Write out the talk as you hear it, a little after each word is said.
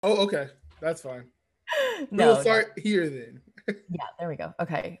Oh, okay. That's fine. We will No, no. start here then. Yeah, there we go.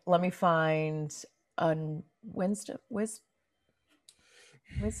 Okay, let me find on wisdom.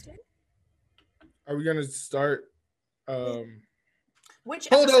 Are we gonna start? Wait, Um, which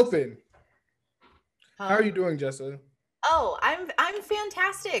hold episode? open. How are Huh? you doing, Jessa? Oh, I'm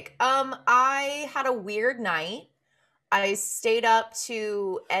fantastic. I had a weird night. I stayed up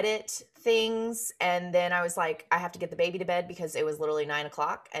to edit things, and then I was like, I have to get the baby to bed because it was literally 9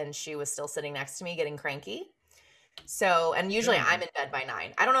 o'clock, and she was still sitting next to me getting cranky. So, and usually I'm Dang. in bed by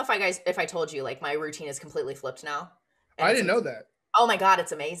 9. I don't know if I told you, like my routine is completely flipped now, and I it's didn't know that. oh my god,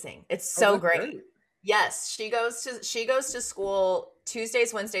 it's amazing. It's Oh, so that's great. great. Yes, she goes to school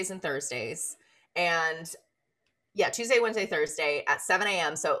Tuesdays, Wednesdays, and Thursdays, and yeah, Tuesday, Wednesday, Thursday at 7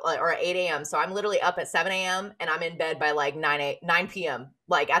 a.m. So or 8 a.m. So I'm literally up at 7 a.m. and I'm in bed by like 9 p.m.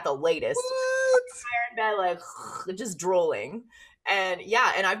 like at the latest. What? I'm in bed like just drooling. And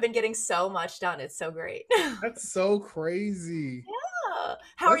yeah, and I've been getting so much done. It's so great. That's so crazy. Yeah.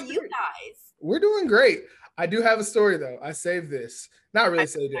 How are That's you great. guys? We're doing great. I do have a story though. I saved this. Not I'm really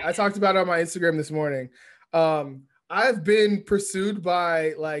saved it. I excited. talked about it on my Instagram this morning. I've been pursued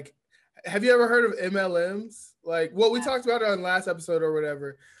by like, have you ever heard of MLMs? Like, well, we talked about it on last episode or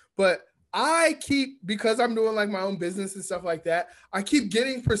whatever, but I keep, because I'm doing like my own business and stuff like that, I keep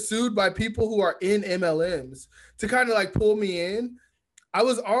getting pursued by people who are in MLMs to kind of like pull me in. I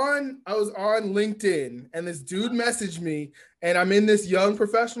was on LinkedIn and this dude messaged me and I'm in this young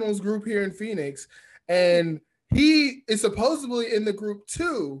professionals group here in Phoenix and he is supposedly in the group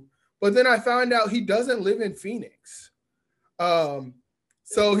too, but then I found out he doesn't live in Phoenix. Um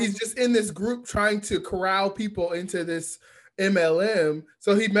so he's just in this group trying to corral people into this MLM.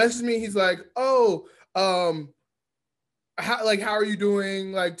 So he messaged me, he's like, "Oh, how are you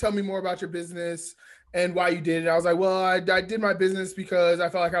doing? Like, tell me more about your business and why you did it." I was like, well, I did my business because I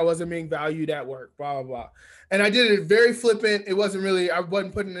felt like I wasn't being valued at work, blah, blah, blah. And I did it very flippant. It wasn't really, I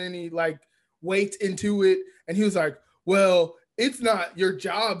wasn't putting any like weight into it. And he was like, well, it's not your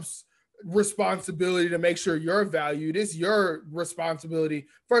job's responsibility to make sure you're valued. It's your responsibility.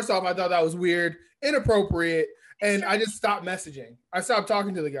 First off, I thought that was weird, inappropriate. And I just stopped messaging. I stopped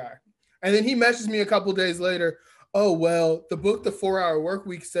talking to the guy. And then he messaged me a couple days later. Oh, well, the book, The 4 Hour Work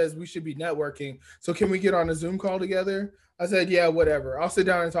Week, says we should be networking. So can we get on a Zoom call together? I said, yeah, whatever. I'll sit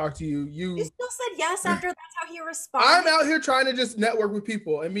down and talk to you. You still said yes after that's how he I'm responded. out here trying to just network with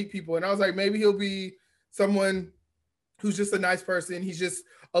people and meet people. And I was like, maybe he'll be someone who's just a nice person. He's just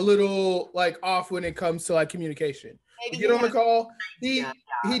a little like off when it comes to like communication. We Maybe get he on had the an call. idea.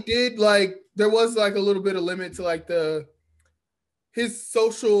 He did like there was like a little bit of limit to like the his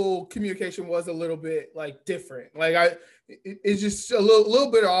social communication was a little bit like different. Like it's just a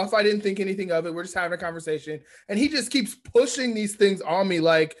little bit off. I didn't think anything of it. We're just having a conversation, and he just keeps pushing these things on me.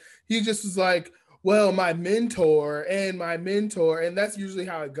 Like he just was like, "Well, my mentor," and that's usually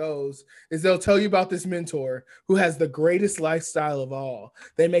how it goes. Is they'll tell you about this mentor who has the greatest lifestyle of all.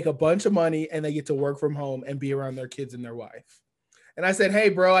 They make a bunch of money and they get to work from home and be around their kids and their wife. And I said, "Hey,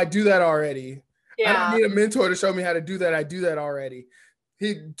 bro, I do that already. I don't Yeah. need a mentor to show me how to do that. I do that already."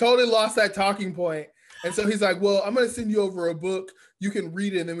 He totally lost that talking point. And so he's like, well, I'm going to send you over a book. You can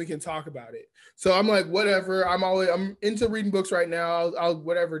read it and then we can talk about it. So I'm like, whatever. I'm into reading books right now. I'll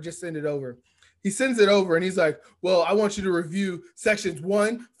whatever, just send it over. He sends it over and he's like, well, I want you to review sections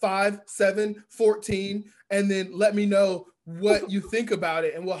 1, 5, 7, 14, and then let me know what you think about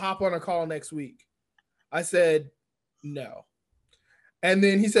it. And we'll hop on a call next week. I said, no. And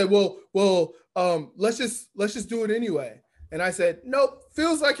then he said, let's just do it anyway. And I said, nope,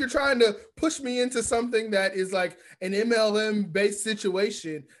 feels like you're trying to push me into something that is like an MLM based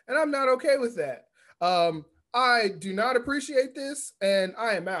situation. And I'm not okay with that. I do not appreciate this and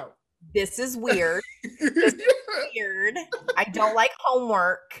I am out. This is weird. This is weird. I don't like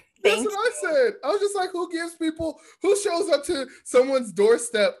homework. That's Thank what I said. I was just like, who shows up to someone's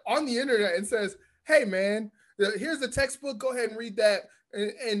doorstep on the internet and says, hey, man, here's a textbook. Go ahead and read that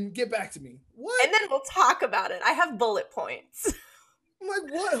and get back to me. What? And then we'll talk about it. I have bullet points. I'm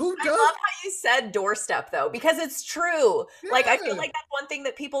like, what? Who I does? love how you said doorstep though, because it's true. Like I feel Yeah. like that's one thing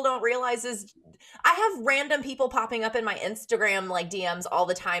that people don't realize is I have random people popping up in my Instagram like DMs all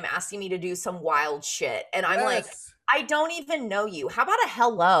the time asking me to do some wild shit. And I'm like, Yes. I don't even know you. How about a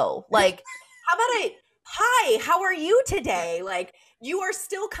hello? Like, how about a hi, how are you today? Like, you are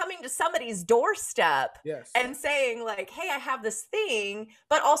still coming to somebody's doorstep Yes. and saying like, hey, I have this thing,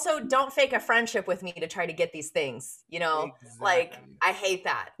 but also don't fake a friendship with me to try to get these things, you know? Like, Exactly. I hate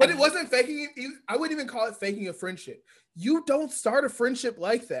that. But it wasn't faking it. I wouldn't even call it faking a friendship. You don't start a friendship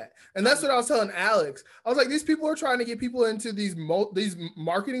like that. And that's what I was telling Alex. I was like, these people are trying to get people into these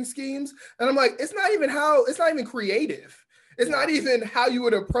marketing schemes. And I'm like, it's not even creative. It's not even how you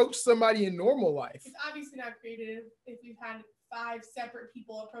would approach somebody in normal life. It's obviously not creative if you've had 5 separate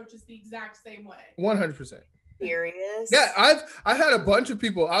people approach us the exact same way. 100%. Serious? Yeah, I've had a bunch of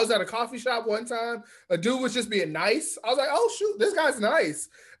people. I was at a coffee shop one time. A dude was just being nice. I was like, oh shoot, this guy's nice.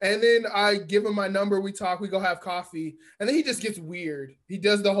 And then I give him my number. We talk. We go have coffee. And then he just gets weird. He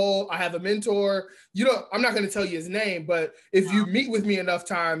does the whole, I have a mentor. I'm not going to tell you his name, but if you meet with me enough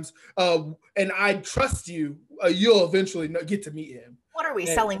times and I trust you, you'll eventually get to meet him. What are we,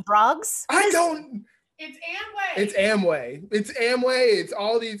 selling drugs? I don't. It's Amway. It's Amway. It's Amway. It's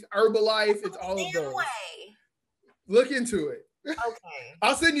all these Herbalife. It's all of those. Look into it. Okay.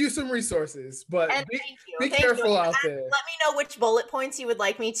 I'll send you some resources, but be Thank careful you. out there. Let me know which bullet points you would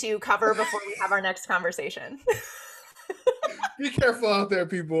like me to cover before we have our next conversation. Be careful out there,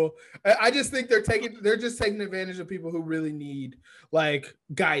 people. I just think they're just taking advantage of people who really need like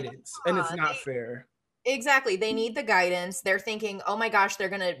guidance, and it's not fair. Exactly. They need the guidance. They're thinking, oh my gosh, they're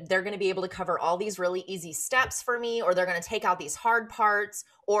gonna be able to cover all these really easy steps for me, or they're gonna take out these hard parts,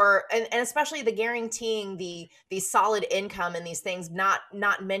 or and especially the guaranteeing the solid income and these things, not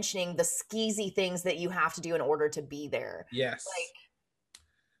mentioning the skeezy things that you have to do in order to be there. Yes. Like,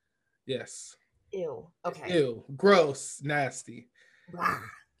 yes. Ew. Okay. Ew. Gross. Nasty. Wow.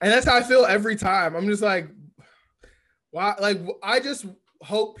 And that's how I feel every time. I'm just like, why? Like, I just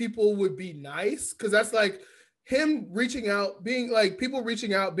hope people would be nice, because that's like him reaching out, being like people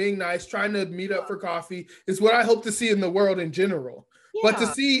reaching out, being nice, trying to meet up for coffee is what I hope to see in the world in general. Yeah. But to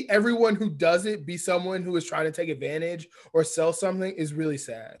see everyone who does it be someone who is trying to take advantage or sell something is really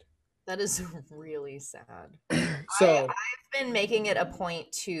sad. That is really sad. So I've been making it a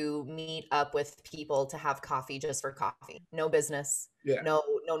point to meet up with people to have coffee just for coffee. No business. Yeah. No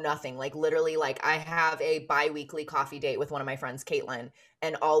nothing. Like literally, like I have a bi-weekly coffee date with one of my friends, Caitlin,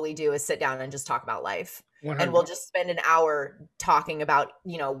 and all we do is sit down and just talk about life. 100. And we'll just spend an hour talking about,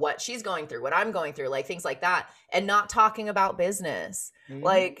 what she's going through, what I'm going through, like things like that, and not talking about business. Mm-hmm.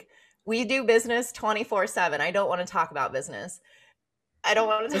 Like we do business 24/7. I don't want to talk about business. I don't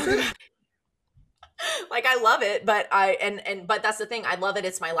want to talk about like I love it, but but that's the thing. I love it.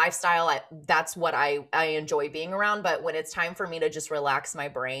 It's my lifestyle. That's what I enjoy being around. But when it's time for me to just relax my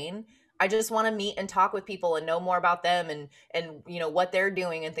brain, I just want to meet and talk with people and know more about them and what they're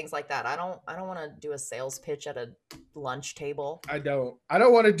doing and things like that. I don't want to do a sales pitch at a lunch table. I don't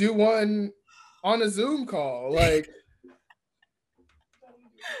want to do one on a Zoom call. Like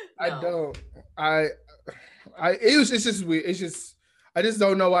no. It's just weird. It's just, I just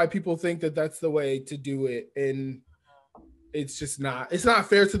don't know why people think that that's the way to do it. And it's just not. It's not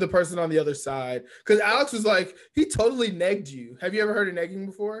fair to the person on the other side. Because Alex was like, he totally negged you. Have you ever heard of negging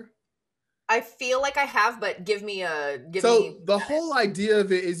before? I feel like I have, but give me. The whole idea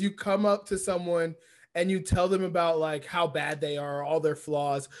of it is you come up to someone and you tell them about like how bad they are, all their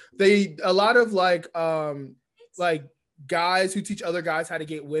flaws. A lot of like guys who teach other guys how to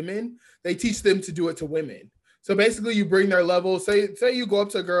get women, they teach them to do it to women. So basically you bring their level. Say you go up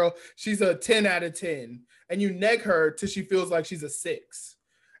to a girl, she's a 10 out of 10, and you neg her till she feels like she's a 6.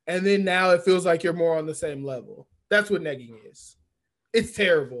 And then now it feels like you're more on the same level. That's what negging is. It's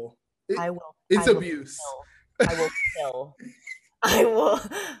terrible. It's abuse. I will.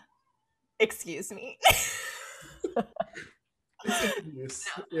 Excuse me.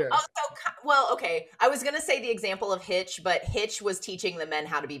 Yeah. Okay. I was gonna say the example of Hitch, but Hitch was teaching the men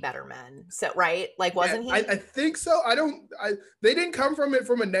how to be better men. So right, like wasn't he? I think so. They didn't come from it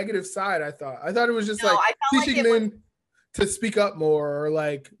from a negative side. I thought it was just teaching them to speak up more or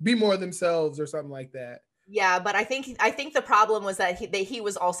like be more themselves or something like that. Yeah, but I think the problem was that he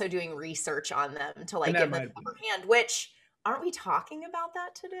was also doing research on them to like give them the upper hand, which. Aren't we talking about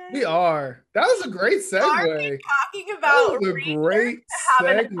that today? We are. That was a great segue. Are we talking about that was a great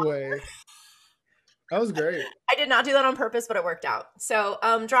segue. That was great. I did not do that on purpose, but it worked out. So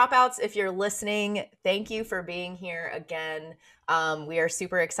dropouts, if you're listening, thank you for being here again. We are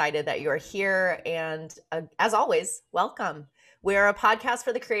super excited that you are here. And as always, welcome. We are a podcast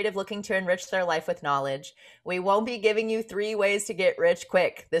for the creative looking to enrich their life with knowledge. We won't be giving you 3 ways to get rich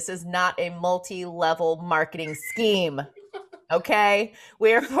quick. This is not a multi-level marketing scheme. Okay,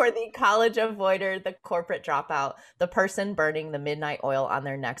 we're for the college avoider, the corporate dropout, the person burning the midnight oil on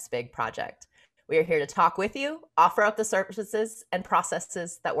their next big project. We are here to talk with you, offer up the services and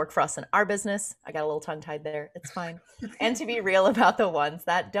processes that work for us in our business. I got a little tongue-tied there. It's fine. And to be real about the ones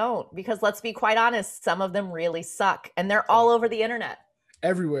that don't, because let's be quite honest, some of them really suck, and they're all over the internet.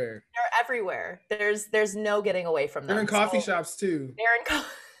 Everywhere. They're everywhere. There's no getting away from them. They're in coffee shops too.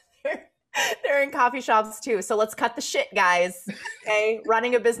 They're in coffee shops too. So let's cut the shit, guys. Okay,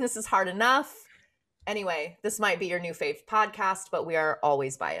 running a business is hard enough. Anyway, this might be your new fave podcast, but we are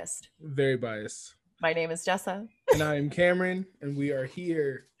always biased. Very biased. My name is Jessa. And I am Cameron, and we are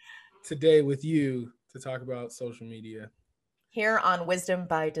here today with you to talk about social media. Here on Wisdom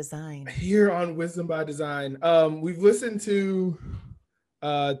by Design. Here on Wisdom by Design. We've listened to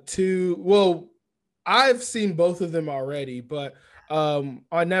I've seen both of them already, but on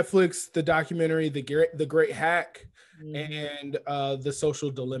Netflix, the documentary The Great Hack and The Social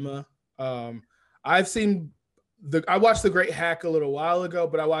Dilemma. I watched The Great Hack a little while ago,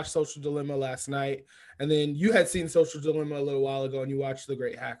 but I watched Social Dilemma last night. And then you had seen Social Dilemma a little while ago and you watched The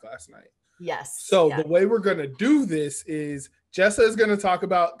Great Hack last night. Yes. So The way we're going to do this is Jessa is going to talk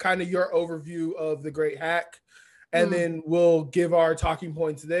about kind of your overview of The Great Hack. And then we'll give our talking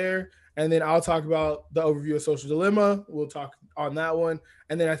points there. And then I'll talk about the overview of Social Dilemma. We'll talk on that one.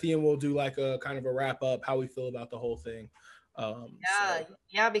 And then at the end, we'll do like a kind of a wrap up, how we feel about the whole thing.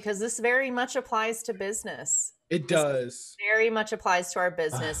 Because this very much applies to business. It does. Very much applies to our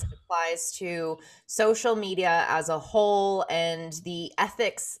business. It applies to social media as a whole and the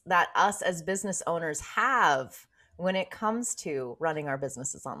ethics that us as business owners have when it comes to running our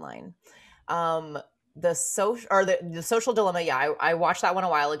businesses online. The social dilemma. Yeah, I watched that one a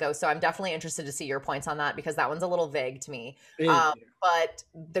while ago, so I'm definitely interested to see your points on that because that one's a little vague to me. But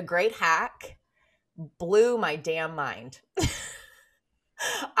The Great Hack blew my damn mind.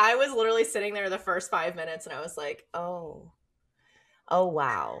 I was literally sitting there the first 5 minutes and I was like, oh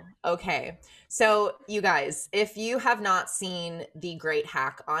wow. Okay. So you guys, if you have not seen The Great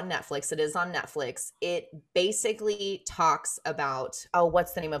Hack on Netflix, it is on Netflix. It basically talks about,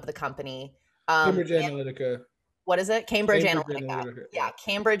 what's the name of the company? Cambridge Analytica. What is it? Cambridge Analytica. Yeah,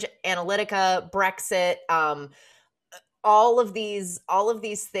 Cambridge Analytica, Brexit, all of these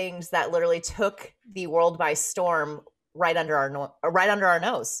things that literally took the world by storm right under our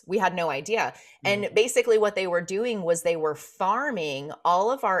nose. We had no idea. And basically what they were doing was they were farming all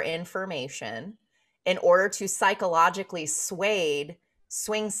of our information in order to psychologically swing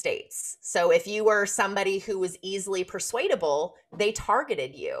states. So if you were somebody who was easily persuadable, they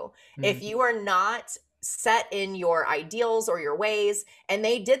targeted you. If you are not set in your ideals or your ways, and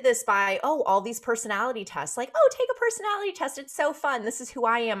they did this by all these personality tests, like, take a personality test, it's so fun, this is who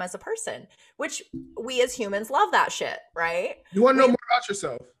I am as a person, which we as humans love that shit, right? You want to know more about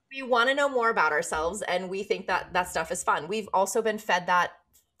yourself. We want to know more about ourselves, and we think that that stuff is fun. We've also been fed that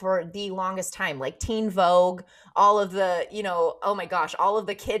for the longest time, like Teen Vogue, all of the, oh my gosh, all of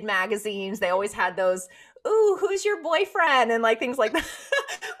the kid magazines, they always had those, ooh, who's your boyfriend? And like things like that.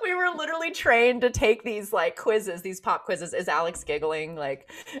 We were literally trained to take these like quizzes, these pop quizzes. Is Alex giggling?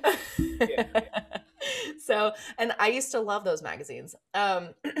 Like, So, and I used to love those magazines.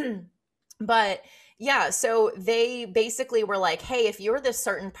 But yeah, so they basically were like, hey, if you're this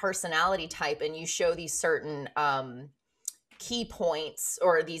certain personality type and you show these certain, key points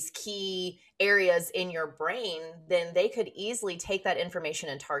or these key areas in your brain, then they could easily take that information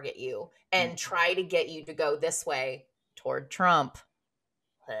and target you and try to get you to go this way toward Trump.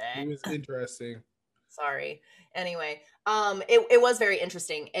 It was interesting. Sorry. Anyway, it was very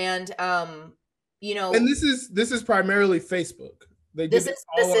interesting. And, and this is primarily Facebook. This is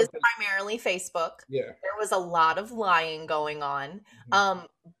primarily Facebook. Yeah. There was a lot of lying going on.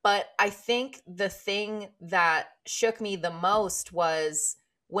 But I think the thing that shook me the most was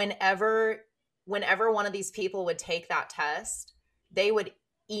whenever one of these people would take that test, they would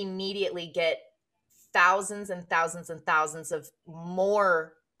immediately get thousands and thousands and thousands of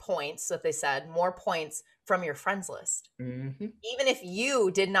more points, what they said, more points from your friends list. Even if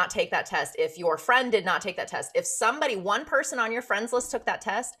you did not take that test, if your friend did not take that test, if one person on your friends list took that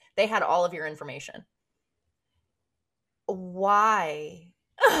test, they had all of your information. Why?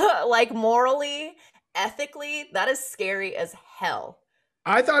 Like morally, ethically, that is scary as hell.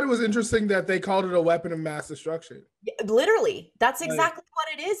 I thought it was interesting that they called it a weapon of mass destruction. Literally, that's exactly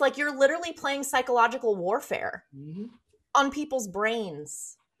what it is. Like you're literally playing psychological warfare on people's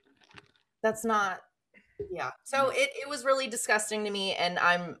brains. That's not, yeah. So it was really disgusting to me, and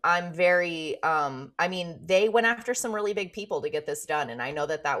I'm very they went after some really big people to get this done, and I know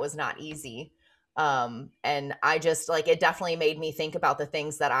that was not easy. And I just it definitely made me think about the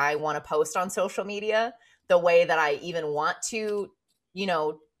things that I want to post on social media, the way that I even want to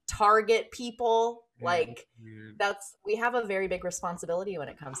target people. Yeah, Like weird. we have a very big responsibility when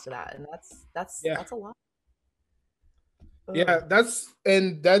it comes to that, and that's a lot. Yeah,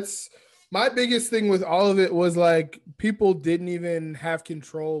 Ugh. that's my biggest thing with all of it was like people didn't even have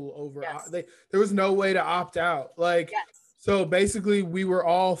control over Yes. there was no way to opt out. Like Yes. so basically we were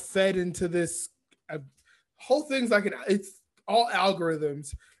all fed into this whole thing's like it's all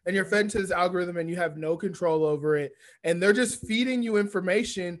algorithms and you're fed into this algorithm and you have no control over it and they're just feeding you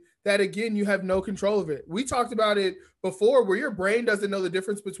information that again you have no control of it. We talked about it before where your brain doesn't know the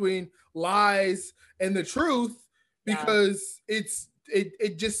difference between lies and the truth because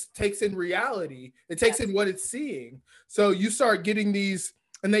it just takes in reality. It takes in what it's seeing. So you start getting these,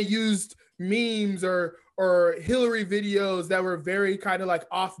 and they used memes or Hillary videos that were very kind of like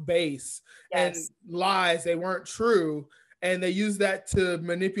off base and lies. They weren't true. And they used that to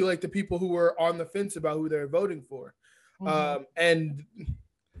manipulate the people who were on the fence about who they're voting for. And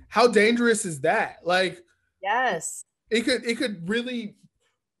how dangerous is that? Like, it could really,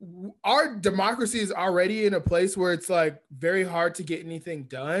 our democracy is already in a place where it's like very hard to get anything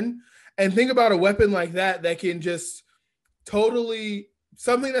done. And think about a weapon like that can just totally,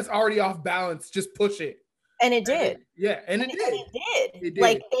 something that's already off balance, just push it. And it did. And it did.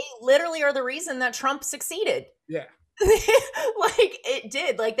 Like they literally are the reason that Trump succeeded. Yeah. Like it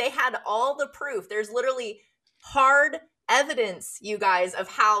did. Like they had all the proof. There's literally hard evidence, you guys, of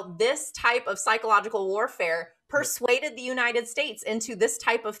how this type of psychological warfare persuaded the United States into this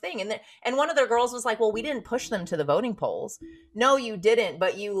type of thing. And one of the girls was like, well, we didn't push them to the voting polls. No, you didn't.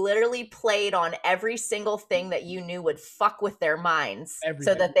 But you literally played on every single thing that you knew would fuck with their minds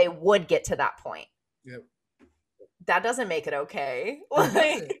so that they would get to that point. Yep. That doesn't make it okay.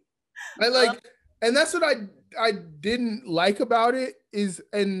 And that's what I didn't like about it is,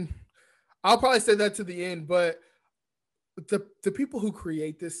 and I'll probably say that to the end, but the people who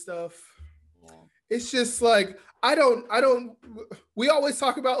create this stuff, it's just like, we always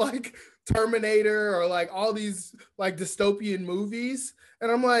talk about like Terminator or like all these like dystopian movies.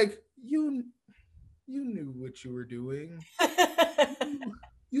 And I'm like, you knew what you were doing.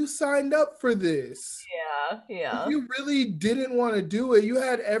 You signed up for this. Yeah. If you really didn't want to do it, you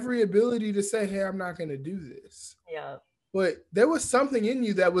had every ability to say, hey, I'm not going to do this. Yeah. But there was something in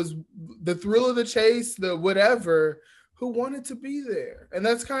you that was the thrill of the chase, the whatever, who wanted to be there. And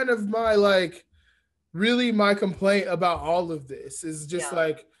that's kind of my, like, really my complaint about all of this is just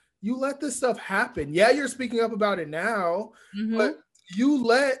like, you let this stuff happen. Yeah, you're speaking up about it now, but you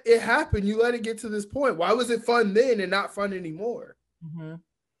let it happen. You let it get to this point. Why was it fun then and not fun anymore?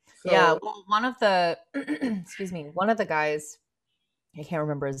 So, yeah, well, one of the excuse me, one of the guys, I can't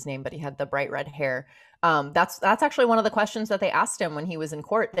remember his name, but he had the bright red hair. That's actually one of the questions that they asked him when he was in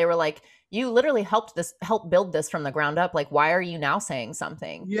court. They were like, you literally helped build this from the ground up. Like, why are you now saying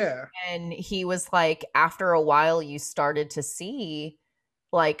something? Yeah. And he was like, after a while, you started to see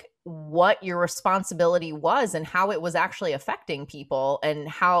like what your responsibility was and how it was actually affecting people and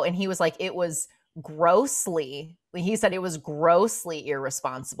he was like, he said it was grossly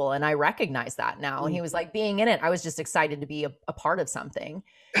irresponsible. And I recognize that now. And he was like, being in it, I was just excited to be a part of something.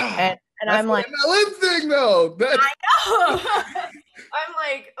 And I'm like, MLM thing though. I know. I'm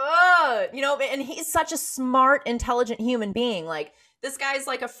like, and he's such a smart, intelligent human being. Like, this guy's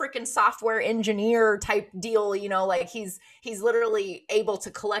like a freaking software engineer type deal, like he's literally able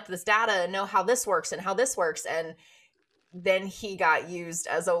to collect this data and know how this works and how this works. And then he got used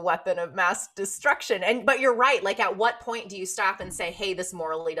as a weapon of mass destruction. But you're right. Like, at what point do you stop and say, hey, this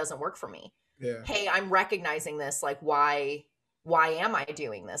morally doesn't work for me? Yeah. Hey, I'm recognizing this. Like, why am I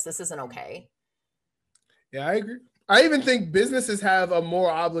doing this? This isn't okay. Yeah, I agree. I even think businesses have a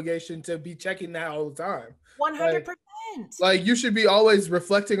moral obligation to be checking that all the time. 100%. Like you should be always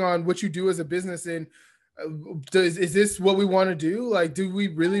reflecting on what you do as a business and is this what we want to do? Like, do we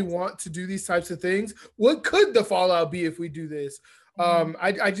really want to do these types of things? What could the fallout be if we do this?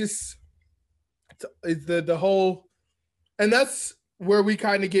 I just, the whole, and that's where we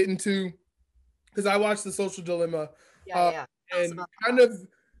kind of get into, because I watched The Social Dilemma. And kind of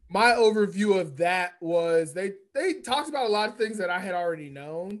my overview of that was they talked about a lot of things that I had already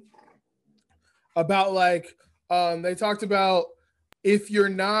known about, like, they talked about if you're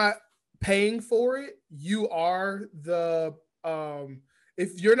not paying for it, you are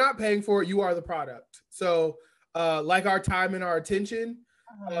if you're not paying for it, you are the product. So like our time and our attention,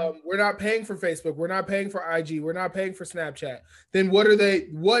 we're not paying for Facebook, we're not paying for IG, we're not paying for Snapchat. Then what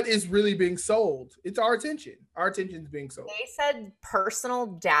is really being sold? It's our attention. Our attention is being sold. They said personal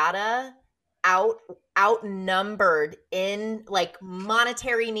data outnumbered in like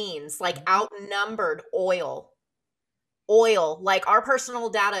monetary means, like outnumbered oil. oil. Like our personal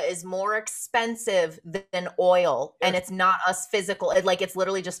data is more expensive than oil, and it's not us physical. It's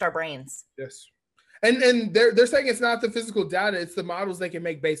literally just our brains. Yes. And they're saying it's not the physical data, it's the models they can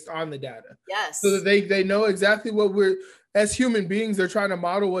make based on the data. Yes. So that they know exactly what we're, as human beings, they're trying to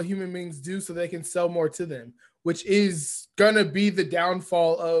model what human beings do so they can sell more to them, which is gonna be the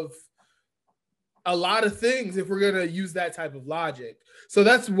downfall of a lot of things if we're gonna use that type of logic. So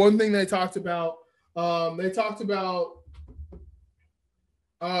that's one thing they talked about. They talked about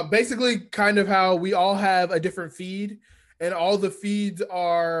basically kind of how we all have a different feed, and all the feeds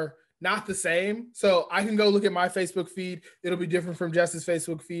are not the same. So I can go look at my Facebook feed. It'll be different from Jess's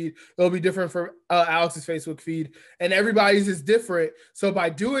Facebook feed. It'll be different from Alex's Facebook feed, and everybody's is different. So by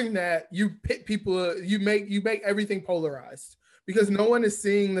doing that, you pit people. You make everything polarized because no one is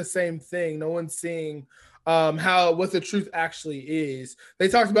seeing the same thing. No one's seeing what the truth actually is. They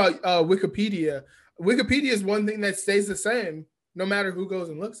talked about Wikipedia. Wikipedia is one thing that stays the same no matter who goes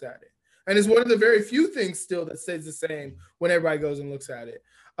and looks at it. And it's one of the very few things still that stays the same when everybody goes and looks at it.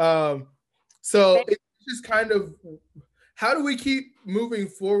 So it's just kind of, how do we keep moving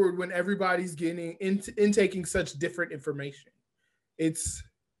forward when everybody's getting intaking such different information? I'm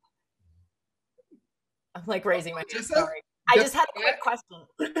like raising my hand, sorry. I just had a quick question.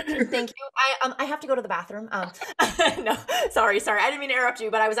 Thank you. I have to go to the bathroom. No, sorry. I didn't mean to interrupt you,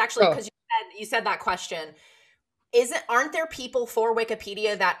 but I was actually, because you said that question. Aren't there people for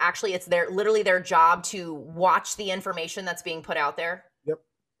Wikipedia that actually it's literally their job to watch the information that's being put out there? Yep.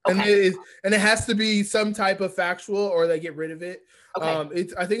 Okay. And it has to be some type of factual, or they get rid of it. Okay.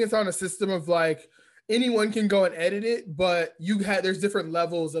 I think it's on a system of like anyone can go and edit it, but there's different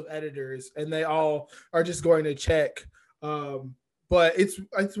levels of editors, and they all are just going to check. But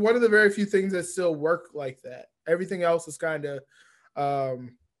it's one of the very few things that still work like that. Everything else is kind of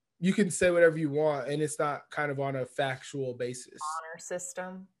you can say whatever you want, and it's not kind of on a factual basis. Honor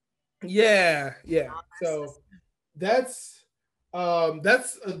system. Yeah. So that's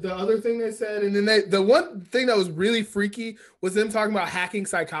the other thing they said. And then the one thing that was really freaky was them talking about hacking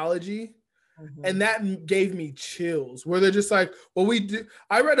psychology. Mm-hmm. And that gave me chills, where they're just like, well,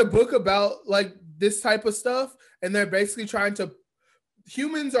 I read a book about like this type of stuff, and they're basically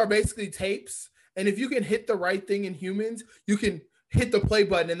humans are basically tapes. And if you can hit the right thing in humans, you can hit the play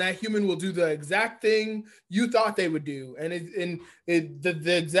button, and that human will do the exact thing you thought they would do, and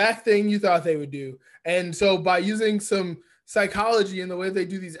the exact thing you thought they would do. And so by using some psychology and the way they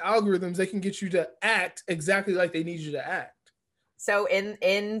do these algorithms, they can get you to act exactly like they need you to act. So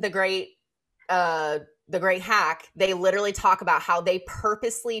in the great hack, they literally talk about how they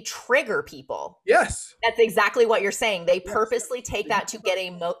purposely trigger people. Yes. That's exactly what you're saying. They purposely take that to get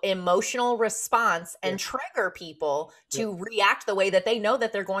an emotional response and trigger people to react the way that they know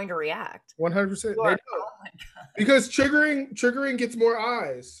that they're going to react. 100%. They know. Because triggering gets more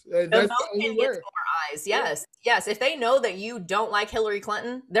eyes. That's the only way. Gets more eyes. Yes. Yes. If they know that you don't like Hillary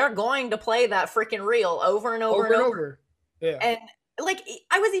Clinton, they're going to play that freaking reel over and over and over. Yeah. And like,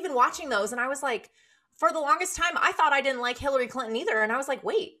 I was even watching those, and I was like, for the longest time, I thought I didn't like Hillary Clinton either. And I was like,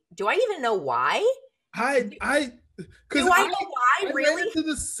 wait, do I even know why? Do I know why, really? Into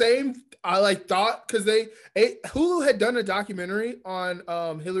the same, thought, because Hulu had done a documentary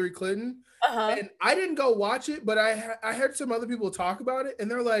on Hillary Clinton. Uh-huh. And I didn't go watch it, but I heard some other people talk about it, and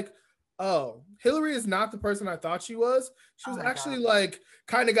they're like, oh, Hillary is not the person I thought she was. She was actually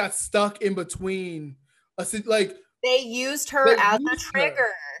kind of got stuck in between. They used her as a trigger.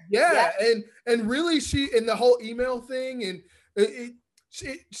 Yeah, and really, she in the whole email thing, and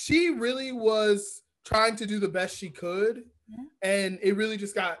she really was trying to do the best she could, and it really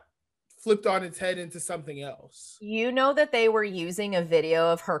just got flipped on its head into something else. You know that they were using a video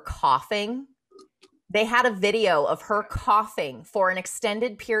of her coughing. They had a video of her coughing for an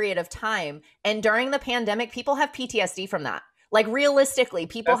extended period of time, and during the pandemic, people have PTSD from that. Like realistically,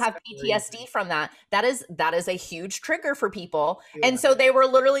 people have PTSD from that. That is a huge trigger for people. Yeah. And so they were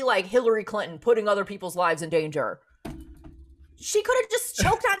literally like, Hillary Clinton putting other people's lives in danger. She could have just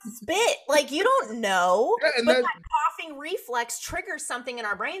choked on spit. Like, you don't know. Yeah, but that coughing reflex triggers something in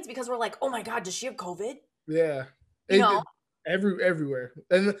our brains because we're like, oh my God, does she have COVID? Yeah. Everywhere.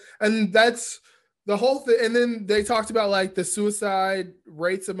 And that's the whole thing. And then they talked about like the suicide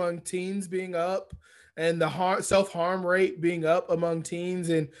rates among teens being up, and the self-harm rate being up among teens,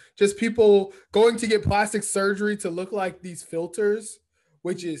 and just people going to get plastic surgery to look like these filters,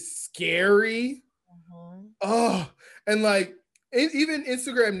 which is scary. Mm-hmm. Oh, and like even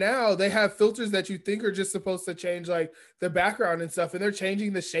Instagram now, they have filters that you think are just supposed to change like the background and stuff, and they're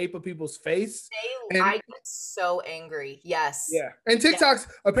changing the shape of people's face. I get so angry. Yes. Yeah. And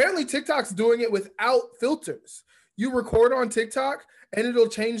apparently TikTok's doing it without filters. you record on TikTok and it'll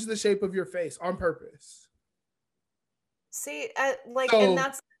change the shape of your face on purpose. See, like, So- and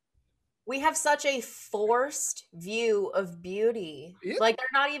we have such a forced view of beauty. Yeah. Like they're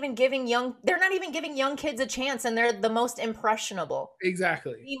not even giving young kids a chance, and they're the most impressionable.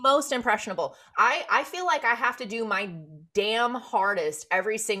 Exactly. The most impressionable. I feel like I have to do my damn hardest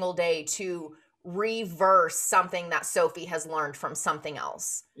every single day to reverse something that Sophie has learned from something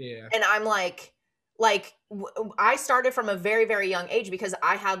else. Yeah. And I'm like I started from a very, very young age because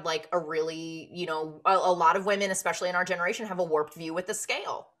I had like a really, you know, a lot of women, especially in our generation, have a warped view with the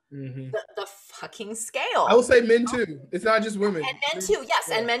scale. Mhm. The fucking scale. I will say men too. It's not just women. And men too, yes,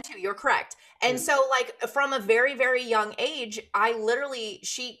 Yeah. and men too. You're correct. And Yeah. so, like, from a very, very young age, I literally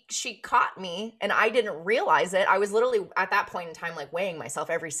she caught me, and I didn't realize it. I was literally at that point in time, like, weighing myself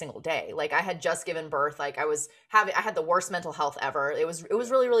every single day. Like, I had just given birth. Like, I had the worst mental health ever. It was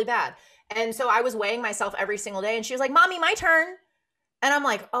really, really bad. And so I was weighing myself every single day, and she was like, "Mommy, my turn." And I'm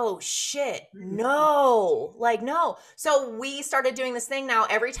like, oh shit, no, like, no. So we started doing this thing now.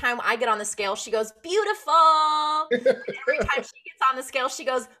 Every time I get on the scale, she goes, beautiful. And every time she gets on the scale, she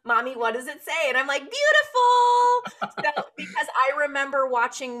goes, Mommy, what does it say? And I'm like, beautiful. So, because I remember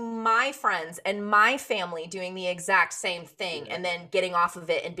watching my friends and my family doing the exact same thing and then getting off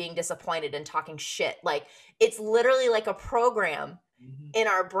of it and being disappointed and talking shit. Like, it's literally like a program in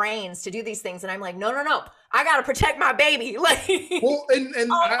our brains to do these things, and I'm like, no, I gotta protect my baby. Like, Well,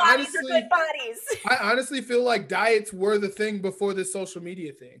 and all I bodies are honestly, good bodies. I honestly feel like diets were the thing before this social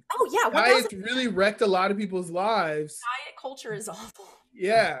media thing. Oh yeah, Diets really wrecked a lot of people's lives. diet culture is awful.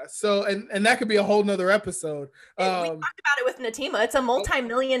 Yeah. So, and that could be a whole nother episode. We talked about it with Natima. It's a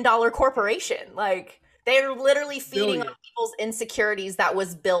multi-million-dollar corporation. Like, they're literally feeding on people's insecurities that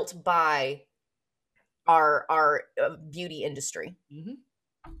was built by our beauty industry. Mhm.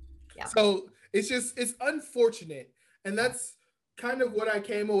 Yeah. So it's unfortunate, and that's kind of what I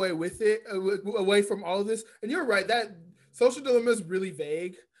came away with it, away from all of this. And you're right, that Social Dilemma is really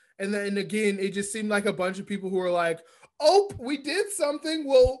vague. And then again, it just seemed like a bunch of people who were like, "Oh, we did something.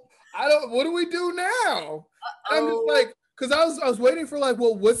 Well, what do we do now?" And I'm just like, because I was waiting for like,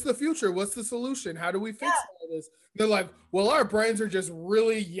 well, what's the future? What's the solution? How do we fix all this? They're like, well, our brains are just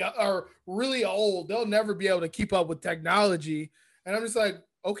really young, or really old. They'll never be able to keep up with technology. And I'm just like,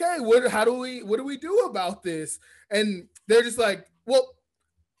 okay, what do we do about this? And they're just like, well,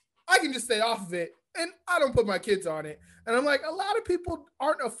 I can just stay off of it, and I don't put my kids on it. And I'm like, a lot of people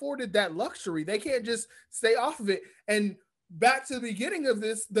aren't afforded that luxury. They can't just stay off of it. And back to the beginning of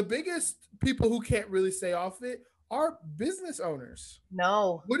this, the biggest people who can't really stay off of it are business owners.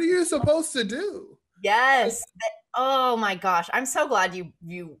 No. What are you supposed to do? Yes. Oh my gosh. I'm so glad you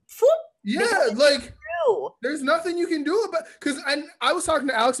Yeah, like there's nothing you can do about, because I was talking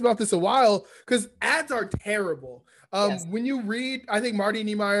to Alex about this a while, because ads are terrible. Yes. When you read, I think Marty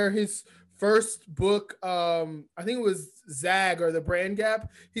Niemeyer, his first book, I think it was Zag or The Brand Gap,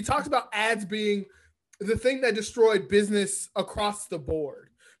 he talks about ads being the thing that destroyed business across the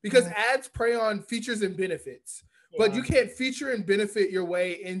board, because ads prey on features and benefits. But you can't feature and benefit your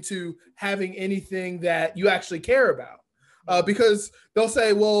way into having anything that you actually care about. Because they'll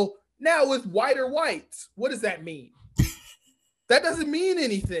say, well, now with whiter whites, what does that mean? That doesn't mean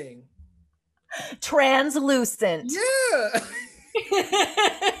anything. Translucent. Yeah.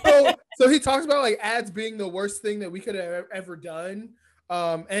 So he talks about like ads being the worst thing that we could have ever done.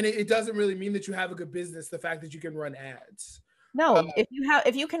 And it doesn't really mean that you have a good business, the fact that you can run ads. No,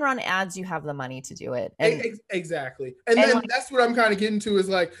 if you can run ads, you have the money to do it. And, exactly. And then like, that's what I'm kind of getting to is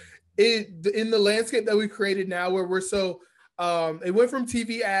like in the landscape that we created now, where we're so it went from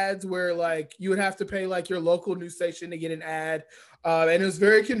TV ads where like you would have to pay like your local news station to get an ad. And it was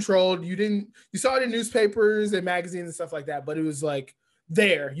very controlled. You saw it in newspapers and magazines and stuff like that, but it was like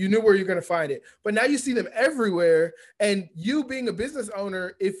there, you knew where you're going to find it. But now you see them everywhere. And you being a business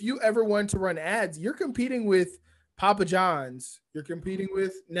owner, if you ever want to run ads, you're competing with Papa John's, you're competing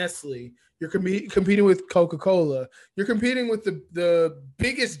with Nestle, you're competing with Coca-Cola, you're competing with the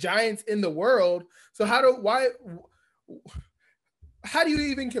biggest giants in the world. So how do you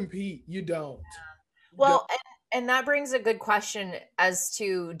even compete? You don't. Well, and that brings a good question as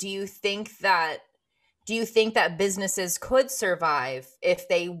to, do you think that businesses could survive if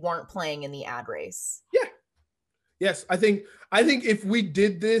they weren't playing in the ad race? Yeah. Yes, I think if we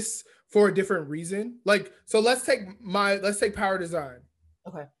did this for a different reason, like, so let's take Power Design.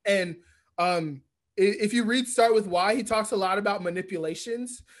 Okay. And if you read Start With Why, he talks a lot about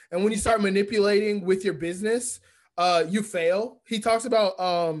manipulations. And when you start manipulating with your business, you fail. He talks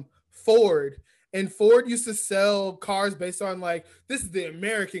about Ford And Ford used to sell cars based on like, this is the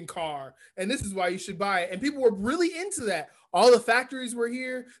American car and this is why you should buy it. And people were really into that. All the factories were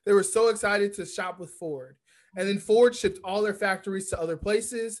here. They were so excited to shop with Ford. And then Ford shipped all their factories to other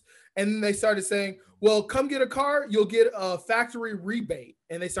places. And then they started saying, well, come get a car, you'll get a factory rebate.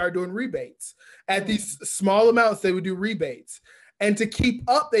 And they started doing rebates. At these small amounts, they would do rebates. And to keep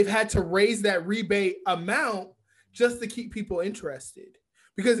up, they've had to raise that rebate amount just to keep people interested.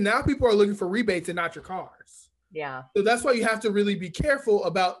 Because now people are looking for rebates and not your cars. Yeah. So that's why you have to really be careful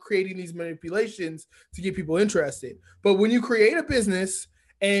about creating these manipulations to get people interested. But when you create a business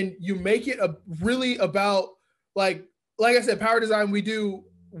and you make it really about, like I said, Power Design,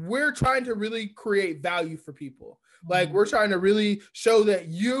 we're trying to really create value for people. Like we're trying to really show that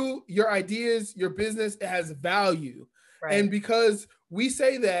your ideas, your business, it has value. Right. And because we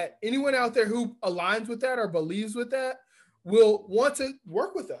say that, anyone out there who aligns with that or believes with that will want to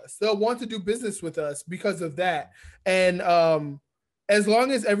work with us. They'll want to do business with us because of that. And as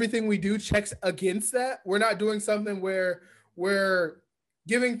long as everything we do checks against that, we're not doing something where we're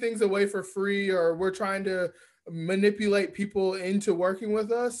giving things away for free or we're trying to manipulate people into working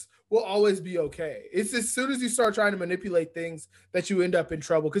with us, we'll always be okay. It's as soon as you start trying to manipulate things that you end up in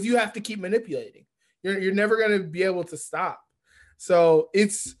trouble, because you have to keep manipulating. You're never going to be able to stop. So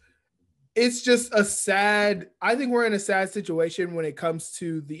it's just I think we're in a sad situation when it comes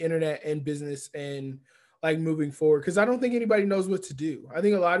to the internet and business and like moving forward, because I don't think anybody knows what to do. I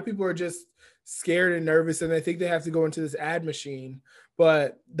think a lot of people are just scared and nervous and they think they have to go into this ad machine,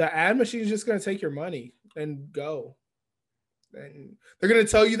 but the ad machine is just going to take your money and go. And they're going to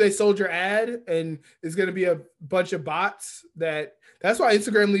tell you they sold your ad, and it's going to be a bunch of bots. That's why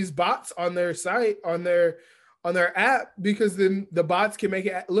Instagram leaves bots on their site, on their app, because then the bots can make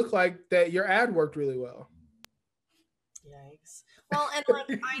it look like that your ad worked really well. Yikes. Well, and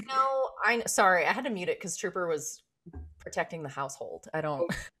like I know, sorry, I had to mute it because Trooper was protecting the household. I don't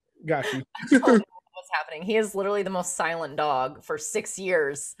got you. I don't know what's happening. He is literally the most silent dog for 6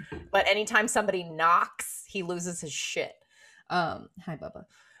 years, but anytime somebody knocks, he loses his shit. Hi Bubba.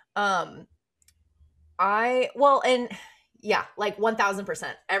 And yeah, like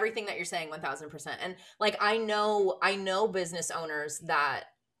 1000%. Everything that you're saying, 1000%. And like I know business owners that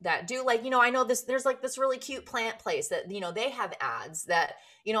do, like, I know there's like this really cute plant place that, they have ads that,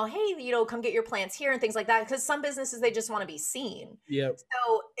 hey, come get your plants here and things like that. Because some businesses, they just want to be seen. Yeah.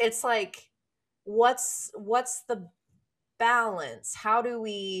 So it's like, what's the balance? How do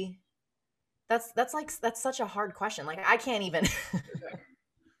we, that's such a hard question. Like I can't even.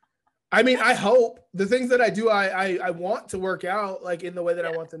 I mean, I hope the things that I do, I want to work out like in the way that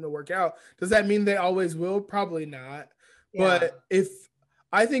I want them to work out. Does that mean they always will? Probably not. Yeah. But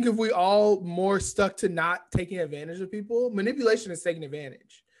I think if we all more stuck to not taking advantage of people, manipulation is taking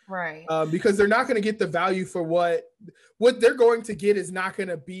advantage. Right. Because they're not going to get the value for what they're going to get is not going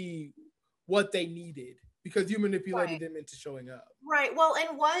to be what they needed because you manipulated them into showing up. Right. Well,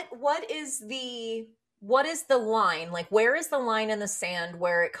 and what is the line? Like, where is the line in the sand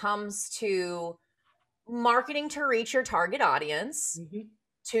where it comes to marketing to reach your target audience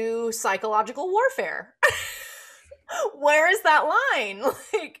to psychological warfare? Where is that line?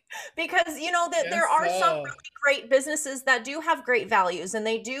 Like, because, that there are some really great businesses that do have great values and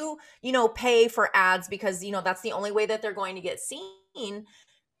they do, pay for ads because, that's the only way that they're going to get seen.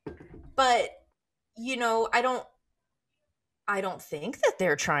 But, I don't think that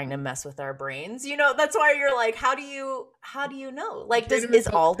they're trying to mess with our brains. That's why you're like, how do you know? Like, is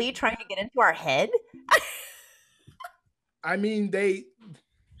Aldi trying to get into our head? I mean,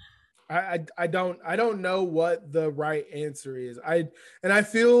 I don't know what the right answer is. I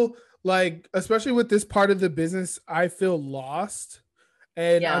feel like, especially with this part of the business, I feel lost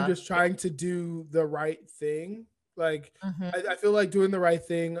and I'm just trying to do the right thing. Like, I feel like doing the right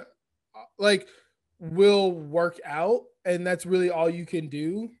thing, like, will work out. And that's really all you can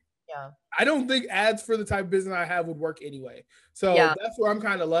do. Yeah. I don't think ads for the type of business I have would work anyway. So that's where I'm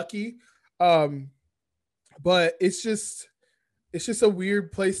kind of lucky. But it's just a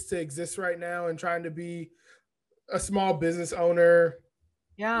weird place to exist right now and trying to be a small business owner.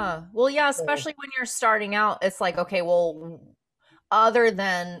 Yeah. Well, yeah, especially when you're starting out, it's like, okay, well, other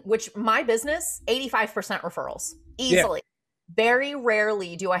than which my business, 85% referrals easily. Yeah. Very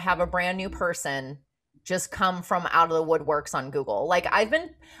rarely do I have a brand new person just come from out of the woodworks on Google. Like I've been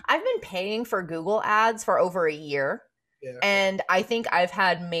paying for Google ads for over a year. Yeah. And I think I've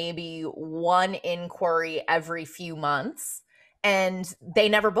had maybe one inquiry every few months and they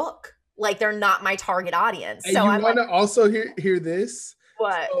never book. Like they're not my target audience. And so I want to also hear this.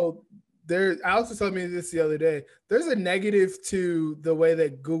 What? So Alex was telling me this the other day. There's a negative to the way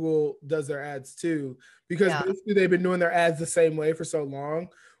that Google does their ads too, because basically they've been doing their ads the same way for so long.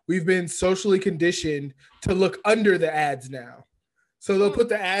 We've been socially conditioned to look under the ads now. So they'll put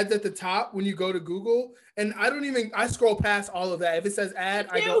the ads at the top when you go to Google, and I scroll past all of that. If it says ad,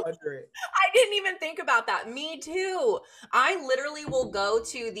 I go under it. I didn't even think about that. Me too. I literally will go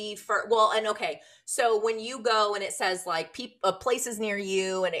to so when you go and it says like places near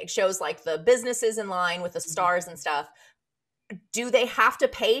you and it shows like the businesses in line with the stars and stuff, do they have to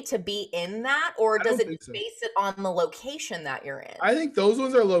pay to be in that, or does it base it on the location that you're in? I think those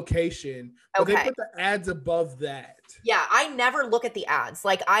ones are location, but they put the ads above that. Yeah, I never look at the ads.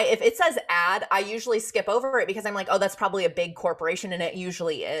 Like if it says ad, I usually skip over it because I'm like, oh, that's probably a big corporation, and it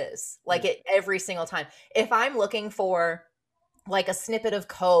usually is. Like it every single time. If I'm looking for like a snippet of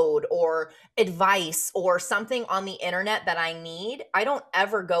code or advice or something on the internet that I need, I don't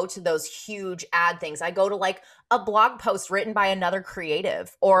ever go to those huge ad things. I go to like a blog post written by another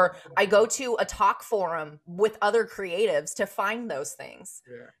creative, or I go to a talk forum with other creatives to find those things.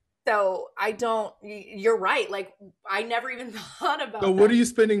 Yeah. So you're right. Like I never even thought about So what are you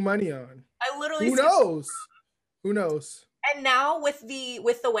spending money on? I literally Who knows? And now with the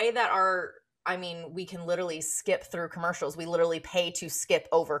way that we can literally skip through commercials. We literally pay to skip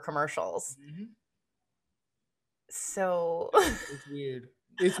over commercials. Mm-hmm. So it's weird.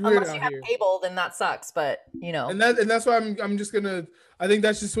 It's weird unless you have cable, then that sucks. But you know, and that's why I'm just gonna. I think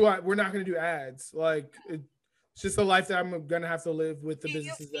that's just we're not gonna do ads. Like it's just a life that I'm gonna have to live with the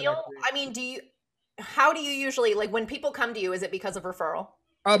businesses. How do you usually, like, when people come to you? Is it because of referral?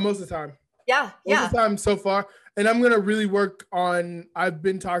 Most of the time. Yeah. Most of the time so far. And I'm going to really work on, I've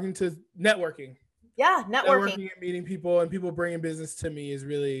been talking to networking. Yeah, networking and meeting people, and people bringing business to me is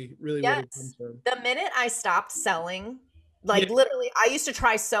really, really what it comes from. The minute I stopped selling, literally, I used to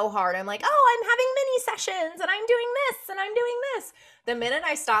try so hard. I'm like, oh, I'm having mini sessions and I'm doing this and I'm doing this. The minute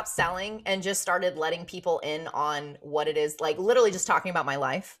I stopped selling and just started letting people in on what it is, like literally just talking about my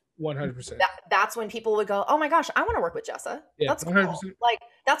life. 100%. That's when people would go, oh my gosh, I want to work with Jessa. Yeah, that's cool. 100%. Like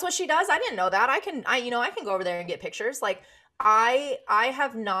that's what she does. I didn't know that. I can go over there and get pictures. Like I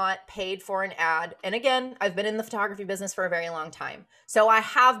have not paid for an ad. And again, I've been in the photography business for a very long time. So I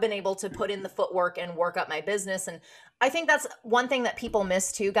have been able to put in the footwork and work up my business. And I think that's one thing that people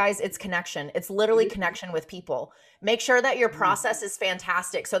miss too, guys. It's connection. It's literally connection with people. Make sure that your process is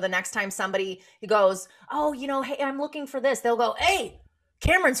fantastic. So the next time somebody goes, oh, hey, I'm looking for this, they'll go, hey,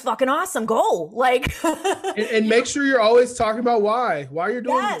 Cameron's fucking awesome. Go. Like, and make sure you're always talking about why you're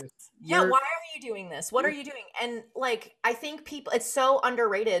doing this. Yeah. Why are you doing this? What are you doing? And like, I think it's so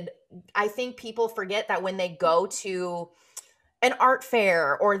underrated. I think people forget that when they go to an art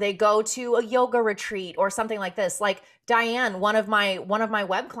fair or they go to a yoga retreat or something like this, like Diane, one of my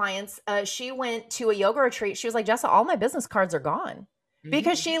web clients, she went to a yoga retreat. She was like, Jessa, all my business cards are gone.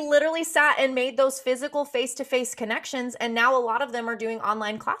 Because she literally sat and made those physical face-to-face connections. And now a lot of them are doing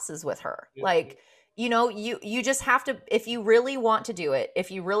online classes with her. Yeah. Like, you just have to, if you really want to do it,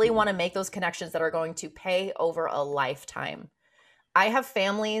 if you really want to make those connections that are going to pay over a lifetime. I have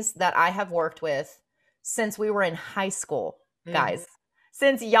families that I have worked with since we were in high school, guys.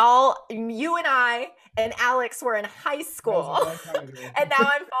 Since you and I and Alex were in high school. And now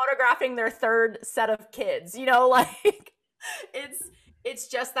I'm photographing their third set of kids, like it's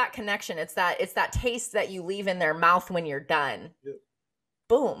just that connection. It's that taste that you leave in their mouth when you're done. Yep.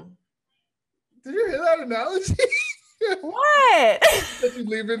 Boom. Did you hear that analogy? What? That you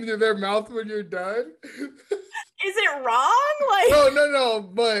leave into their mouth when you're done? Is it wrong? Like no,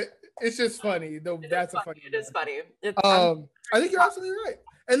 but it's just funny. That's a funny. It is funny. I think you're absolutely right.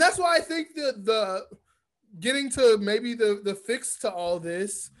 And that's why I think that the getting to maybe the fix to all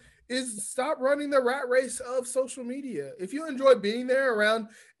this is stop running the rat race of social media. If you enjoy being there around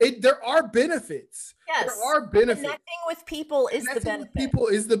it, there are benefits. Yes. There are benefits. Connecting with people is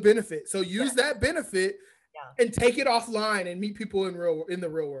the benefit. So use that benefit and take it offline and meet people in the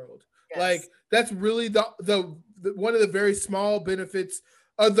real world. Yes. Like that's really the one of the very small benefits.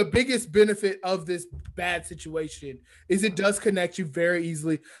 The biggest benefit of this bad situation is it does connect you very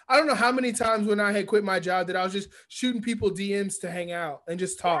easily. I don't know how many times when I had quit my job that I was just shooting people DMs to hang out and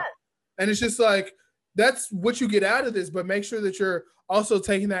just talk. Yes. And it's just like, that's what you get out of this, but make sure that you're also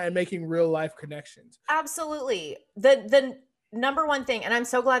taking that and making real life connections. Absolutely. The number one thing, and I'm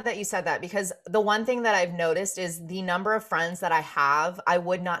so glad that you said that, because the one thing that I've noticed is the number of friends that I have, I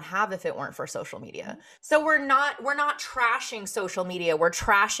would not have if it weren't for social media. So we're not trashing social media. We're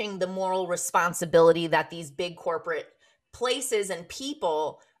trashing the moral responsibility that these big corporate places and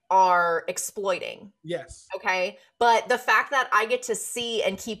people are exploiting. Yes. Okay. But the fact that I get to see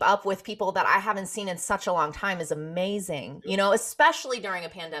and keep up with people that I haven't seen in such a long time is amazing, you know, especially during a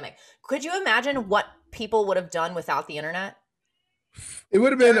pandemic. Could you imagine what people would have done without the internet? It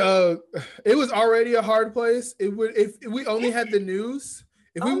would have been it was already a hard place. It would if we only had the news.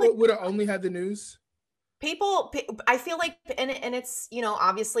 If we would have only had the news. People, I feel like, and it's, you know,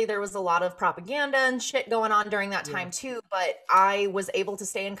 obviously there was a lot of propaganda and shit going on during that time too, but I was able to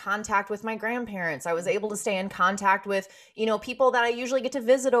stay in contact with my grandparents. I was able to stay in contact with, you know, people that I usually get to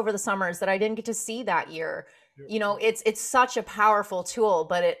visit over the summers that I didn't get to see that year. You know, it's such a powerful tool,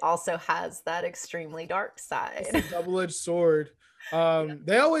 but it also has that extremely dark side. It's a double-edged sword.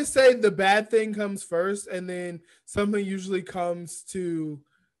 They always say the bad thing comes first, and then something usually comes to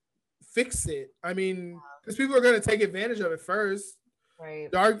fix it. I mean, because people are going to take advantage of it first. Right.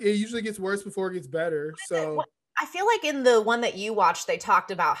 It usually gets worse before it gets better. So I feel like in the one that you watched, they talked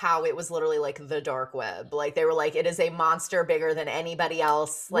about how it was literally like the dark web. Like they were like, it is a monster bigger than anybody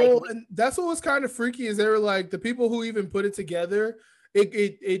else. Like, well, and that's what was kind of freaky is they were like the people who even put it together.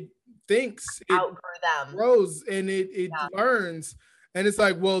 It thinks it outgrew them, grows, and it learns. And it's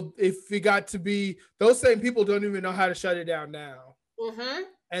like, well, if it got to be those same people don't even know how to shut it down now. Mm-hmm.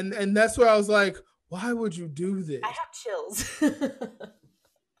 And that's where I was like, why would you do this? I have chills.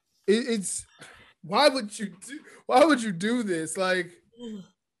 It's why would you do this? Like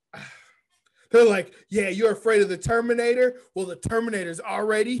they're like, yeah, you're afraid of the Terminator. Well, the Terminator's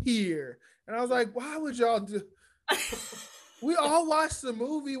already here. And I was like, why would y'all do? We all watched the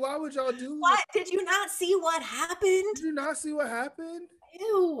movie. Why would y'all do what? Did you not see what happened? Did you not see what happened?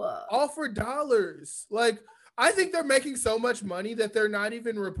 Ew. All for dollars. Like, I think they're making so much money that they're not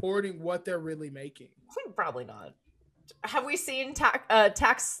even reporting what they're really making. Probably not. Have we seen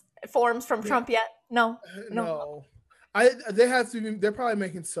tax forms from Trump yet? No. They have to be. They're probably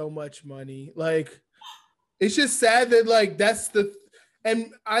making so much money. Like, it's just sad that like that's the.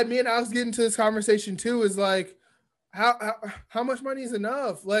 And I mean, I was getting to this conversation too. Is like, how much money is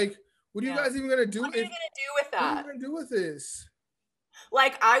enough? Like, what are you guys even gonna do? What are you gonna do with that? What are you gonna do with this?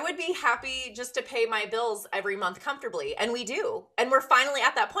 Like, I would be happy just to pay my bills every month comfortably. And we do. And we're finally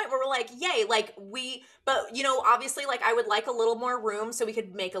at that point where we're like, yay, like but you know, obviously like I would like a little more room so we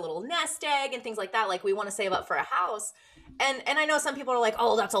could make a little nest egg and things like that. Like we want to save up for a house. And I know some people are like,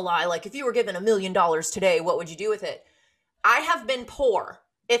 oh, that's a lie. Like if you were given $1 million today, what would you do with it? I have been poor.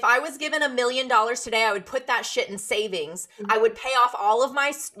 If I was given $1 million today, I would put that shit in savings. I would pay off all of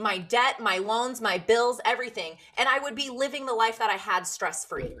my debt, my loans, my bills, everything. And I would be living the life that I had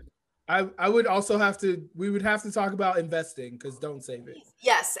stress-free. I would also we would have to talk about investing because don't save it.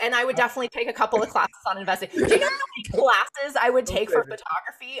 Yes. And I would definitely take a couple of classes on investing. Do you know how many classes I would take for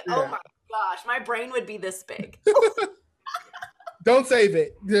photography? Yeah. Oh my gosh, my brain would be this big. Don't save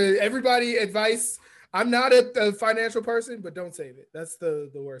it. Everybody advice. I'm not a financial person, but don't save it. That's the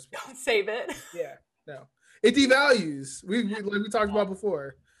worst part. Don't save it. Yeah, no. It devalues. Like we talked about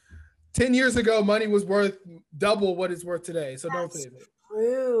before. 10 years ago, money was worth double what it's worth today. So don't save it.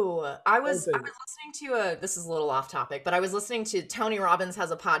 True. I was listening to this is a little off topic, but I was listening to Tony Robbins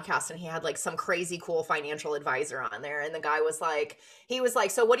has a podcast and he had like some crazy cool financial advisor on there. And the guy was like,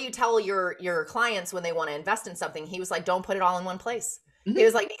 so what do you tell your clients when they want to invest in something? He was like, don't put it all in one place. Mm-hmm. He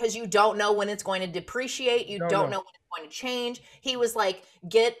was like, because you don't know when it's going to depreciate. You don't know when it's going to change. He was like,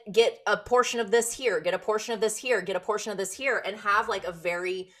 get a portion of this here, get a portion of this here, get a portion of this here, and have like a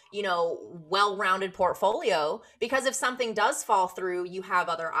very, well-rounded portfolio. Because if something does fall through, you have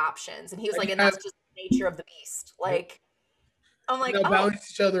other options. And he was like, and that's just the nature of the beast. Like, I'm like,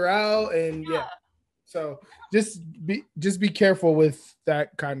 balance each other out, and yeah. So just be careful with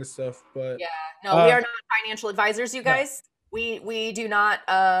that kind of stuff. But yeah, no, we are not financial advisors, you guys. We do not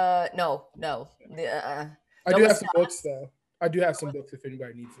no. I do have some books though. I do have some books if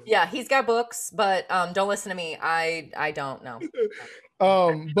anybody needs them. Yeah, he's got books, but don't listen to me. I don't know.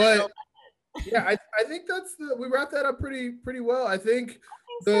 But yeah, I think we wrapped that up pretty well. I think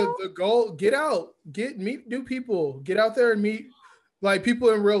the goal, meet new people, get out there and meet like people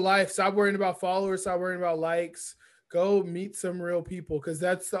in real life. Stop worrying about followers, stop worrying about likes. Go meet some real people, because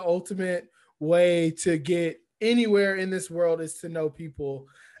that's the ultimate way to get anywhere in this world is to know people.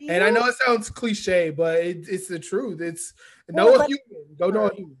 Yeah. And I know it sounds cliche, but it's the truth. It's know a human. Go know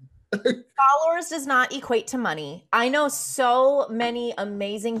a human. Followers does not equate to money. I know so many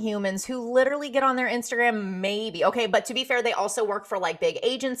amazing humans who literally get on their Instagram maybe. Okay, but to be fair, they also work for like big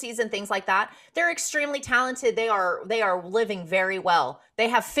agencies and things like that. They're extremely talented. They are living very well. They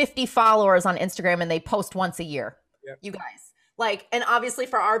have 50 followers on Instagram and they post once a year. Yep. You guys. Like, and obviously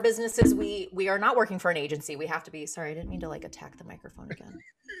for our businesses, we are not working for an agency. We have to be, sorry, I didn't mean to like attack the microphone again.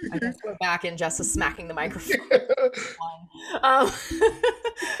 I guess we're back and Jess is smacking the microphone. um,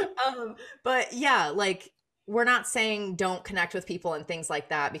 but yeah, like we're not saying don't connect with people and things like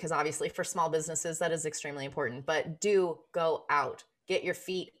that, because obviously for small businesses, that is extremely important, but do go out, get your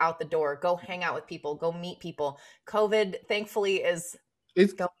feet out the door, go hang out with people, go meet people. COVID, thankfully, it's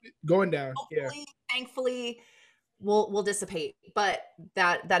going down. Thankfully will dissipate, but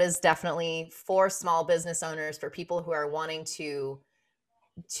that is definitely for small business owners, for people who are wanting to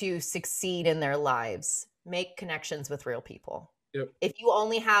succeed in their lives. Make connections with real people. Yep. If you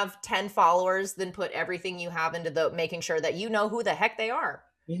only have 10 followers, then put everything you have into the making sure that you know who the heck they are.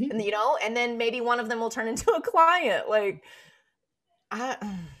 Mm-hmm. And and then maybe one of them will turn into a client. Like,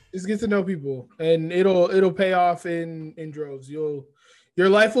 just get to know people, and it'll pay off in droves. Your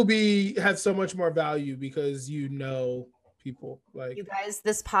life will have so much more value because you know people. Like, you guys,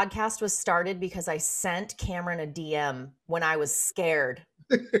 this podcast was started because I sent Cameron a DM when I was scared.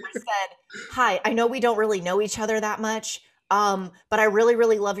 I said, "Hi, I know we don't really know each other that much, but I really,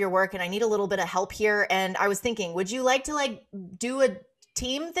 really love your work and I need a little bit of help here. And I was thinking, would you like to like do a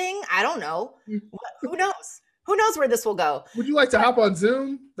team thing? I don't know. Who knows? Who knows where this will go? Would you like to hop on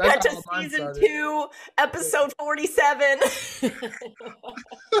Zoom?" That's to season 2, episode 47.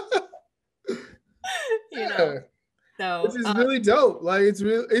 So which is really dope. Like,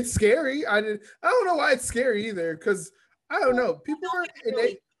 it's scary. I don't know why it's scary either, because I don't know. People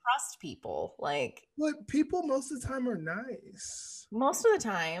really trust people. Like, but people most of the time are nice. Most of the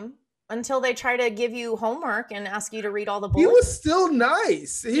time. Until they try to give you homework and ask you to read all the bullets. He was still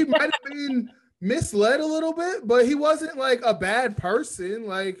nice. He might have been misled a little bit, but he wasn't like a bad person.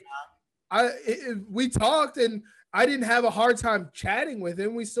 Like, we talked and I didn't have a hard time chatting with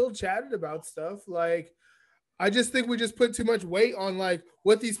him. We still chatted about stuff. Like, I just think we just put too much weight on like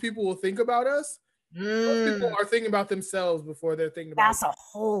what these people will think about us. Most people are thinking about themselves before they're thinking about That's a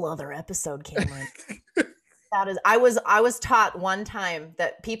whole other episode, Cameron. That is, I was taught one time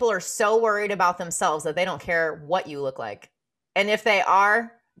that people are so worried about themselves that they don't care what you look like. And if they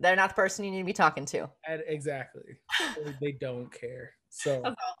are, they're not the person you need to be talking to. Exactly. They don't care. So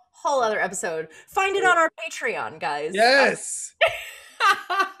a whole other episode. Find it on our Patreon, guys. Yes.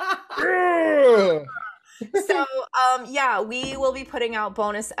 So, yeah, we will be putting out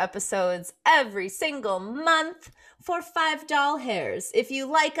bonus episodes every single month for $5. If you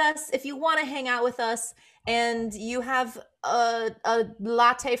like us, if you want to hang out with us, and you have a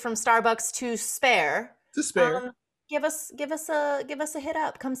latte from Starbucks to spare, give us a hit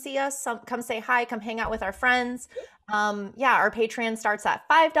up. Come see us. Come say hi. Come hang out with our friends. Yeah, our Patreon starts at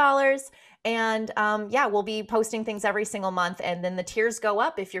 $5. And yeah, we'll be posting things every single month, and then the tiers go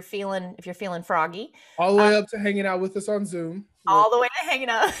up if you're feeling froggy. All the way up to hanging out with us on Zoom. All the way to hanging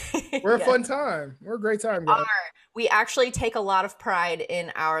out. We're a fun time. We're a great time, guys. We actually take a lot of pride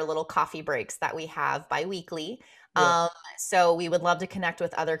in our little coffee breaks that we have bi-weekly. Yeah. So we would love to connect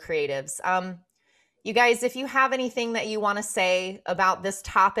with other creatives. You guys, if you have anything that you want to say about this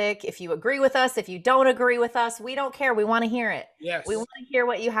topic, if you agree with us, if you don't agree with us, we don't care. We want to hear it. Yes. We want to hear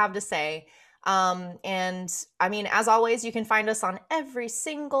what you have to say. And I mean, as always, you can find us on every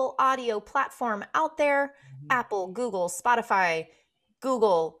single audio platform out there. Apple, Google, Spotify,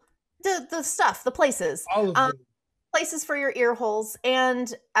 Google, the stuff, the places. All of them. Places for your ear holes.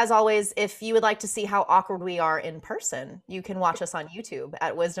 And as always, if you would like to see how awkward we are in person, you can watch us on YouTube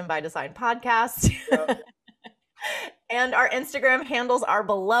at Wisdom by Design Podcast. Yep. And our Instagram handles are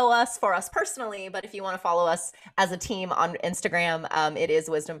below us for us personally, but if you want to follow us as a team on Instagram, it is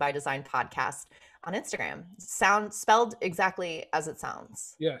Wisdom by Design Podcast on Instagram. Spelled exactly as it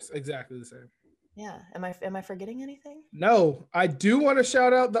sounds. Yes, exactly the same. Yeah. Am I forgetting anything? No, I do want to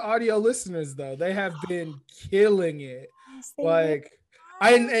shout out the audio listeners though. They have been killing it. Yes, like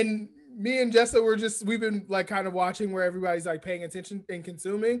and me and Jessa we've been like kind of watching where everybody's like paying attention and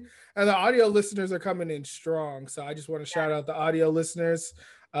consuming, and the audio listeners are coming in strong. So I just want to shout out the audio listeners.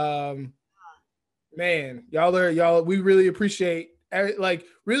 Man, y'all we really appreciate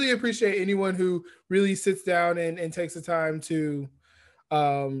anyone who really sits down and takes the time to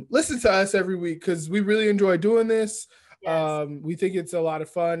listen to us every week, because we really enjoy doing this. Yes. We think it's a lot of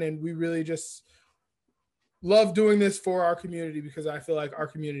fun, and we really just love doing this for our community, because I feel like our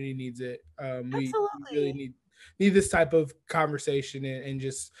community needs it. We really need this type of conversation and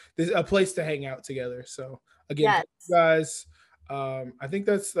just a place to hang out together. So again, guys, I think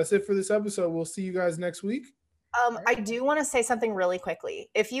that's it for this episode. We'll see you guys next week. I do want to say something really quickly.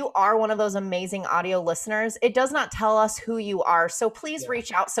 If you are one of those amazing audio listeners, it does not tell us who you are. So please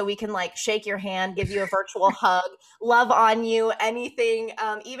reach out so we can like shake your hand, give you a virtual hug, love on you, anything,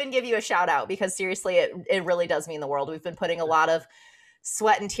 even give you a shout out, because seriously, it really does mean the world. We've been putting a lot of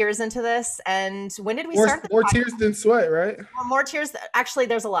sweat and tears into this. And when did we start? More tears than sweat, right? More tears. Actually,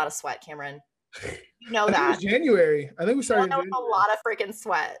 there's a lot of sweat, Cameron. You know that. It was January. I think we started. There was a lot of freaking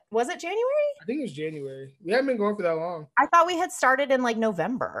sweat. Was it January? I think it was January. We haven't been going for that long. I thought we had started in like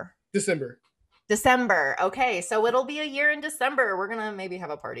November. December. Okay, so it'll be a year in December. We're gonna maybe have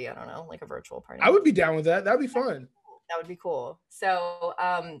a party. I don't know, like a virtual party. I would be down with that. That'd be fun. That would be cool. So,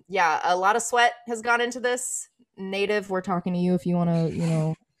 yeah, a lot of sweat has gone into this. Native, we're talking to you if you want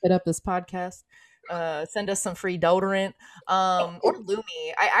to, hit up this podcast. Send us some free deodorant or Lumi.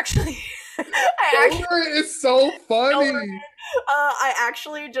 It's so funny. I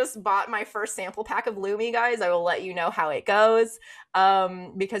actually just bought my first sample pack of Lumi, guys. I will let you know how it goes,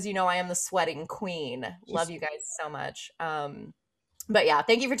 because I am the sweating queen. Love you guys so much. But yeah,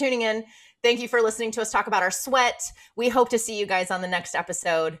 thank you for tuning in. Thank you for listening to us talk about our sweat. We hope to see you guys on the next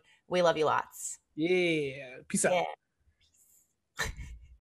episode. We love you lots. Yeah. Peace out. Yeah.